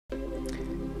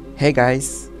Hey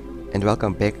guys, and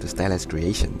welcome back to Stylized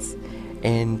Creations.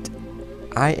 And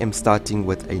I am starting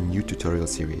with a new tutorial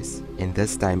series, and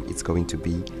this time it's going to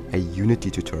be a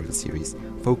Unity tutorial series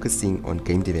focusing on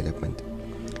game development.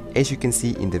 As you can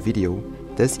see in the video,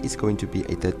 this is going to be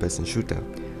a third-person shooter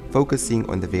focusing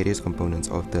on the various components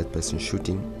of third-person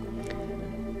shooting.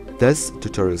 This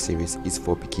tutorial series is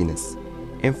for beginners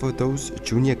and for those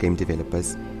junior game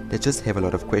developers that just have a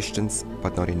lot of questions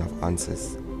but not enough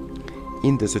answers.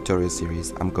 In this tutorial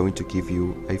series, I'm going to give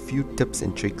you a few tips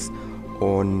and tricks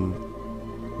on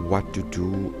what to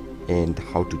do and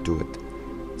how to do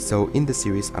it. So in the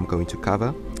series, I'm going to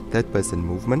cover third-person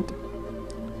movement,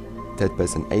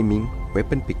 third-person aiming,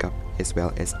 weapon pickup, as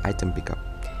well as item pickup,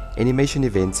 animation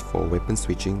events for weapon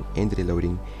switching and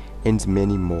reloading, and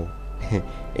many more.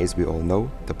 As we all know,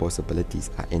 the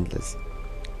possibilities are endless.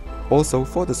 Also,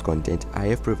 for this content, I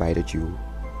have provided you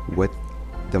with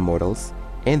the models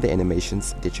and the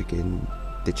animations that you can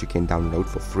download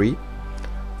for free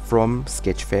from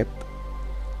Sketchfab,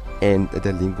 and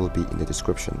the link will be in the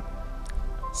description.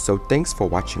 So thanks for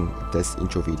watching this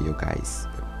intro video, guys.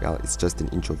 Well, it's just an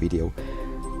intro video.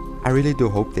 I really do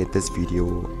hope that this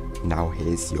video now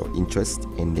has your interest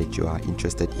and that you are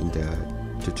interested in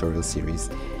the tutorial series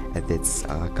that's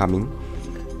coming.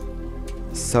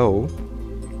 So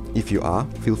if you are,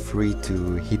 feel free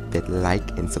to hit that like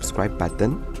and subscribe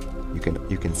button.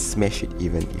 You can smash it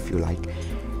even if you like.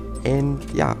 And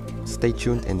yeah, stay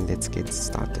tuned and let's get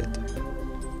started.